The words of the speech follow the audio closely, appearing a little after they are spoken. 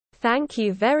Thank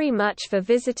you very much for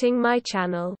visiting my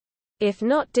channel. If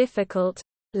not difficult,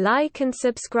 like and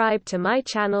subscribe to my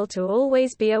channel to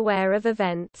always be aware of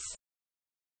events.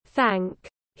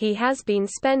 He has been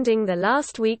spending the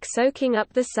last week soaking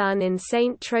up the sun in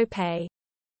Saint-Tropez.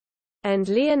 And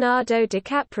Leonardo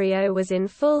DiCaprio was in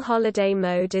full holiday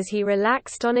mode as he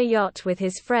relaxed on a yacht with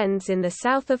his friends in the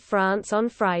south of France on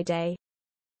Friday.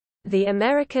 The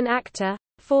American actor,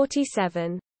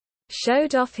 47,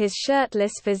 showed off his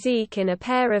shirtless physique in a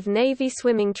pair of navy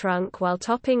swimming trunks while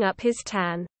topping up his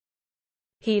tan.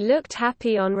 He looked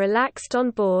happy and relaxed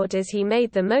on board as he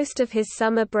made the most of his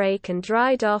summer break and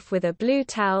dried off with a blue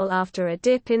towel after a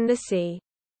dip in the sea.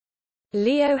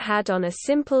 Leo had on a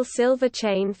simple silver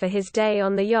chain for his day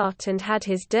on the yacht and had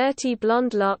his dirty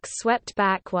blonde locks swept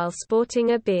back while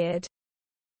sporting a beard.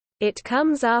 It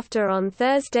comes after on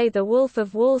Thursday the Wolf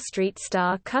of Wall Street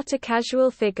star cut a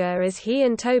casual figure as he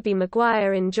and Tobey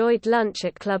Maguire enjoyed lunch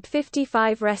at Club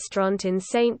 55 restaurant in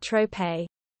Saint-Tropez.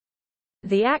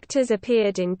 The actors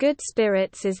appeared in good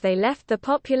spirits as they left the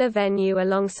popular venue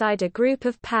alongside a group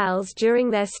of pals during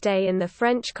their stay in the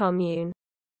French Commune.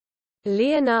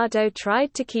 Leonardo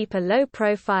tried to keep a low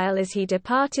profile as he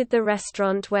departed the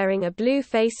restaurant wearing a blue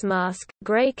face mask,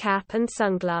 grey cap and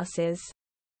sunglasses.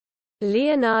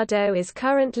 Leonardo is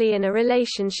currently in a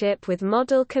relationship with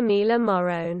model Camila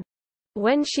Morrone.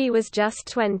 When she was just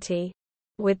 20.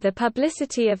 With the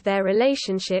publicity of their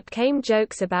relationship came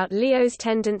jokes about Leo's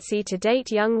tendency to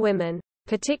date young women,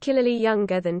 particularly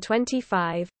younger than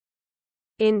 25.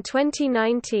 In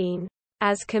 2019,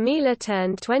 as Camila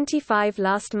turned 25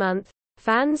 last month,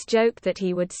 fans joked that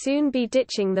he would soon be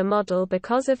ditching the model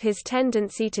because of his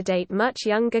tendency to date much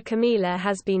younger. Camila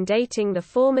has been dating the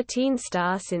former teen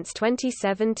star since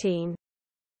 2017.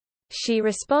 She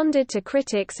responded to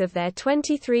critics of their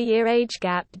 23-year age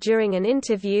gap during an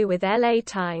interview with LA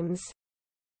Times.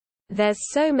 "There's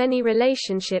so many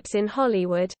relationships in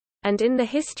Hollywood, and in the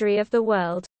history of the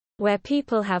world, where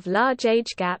people have large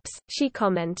age gaps," she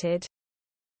commented.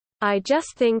 "I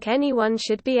just think anyone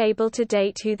should be able to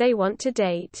date who they want to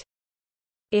date."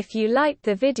 If you liked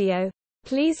the video,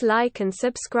 please like and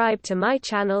subscribe to my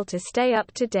channel to stay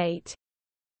up to date.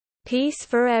 Peace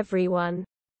for everyone.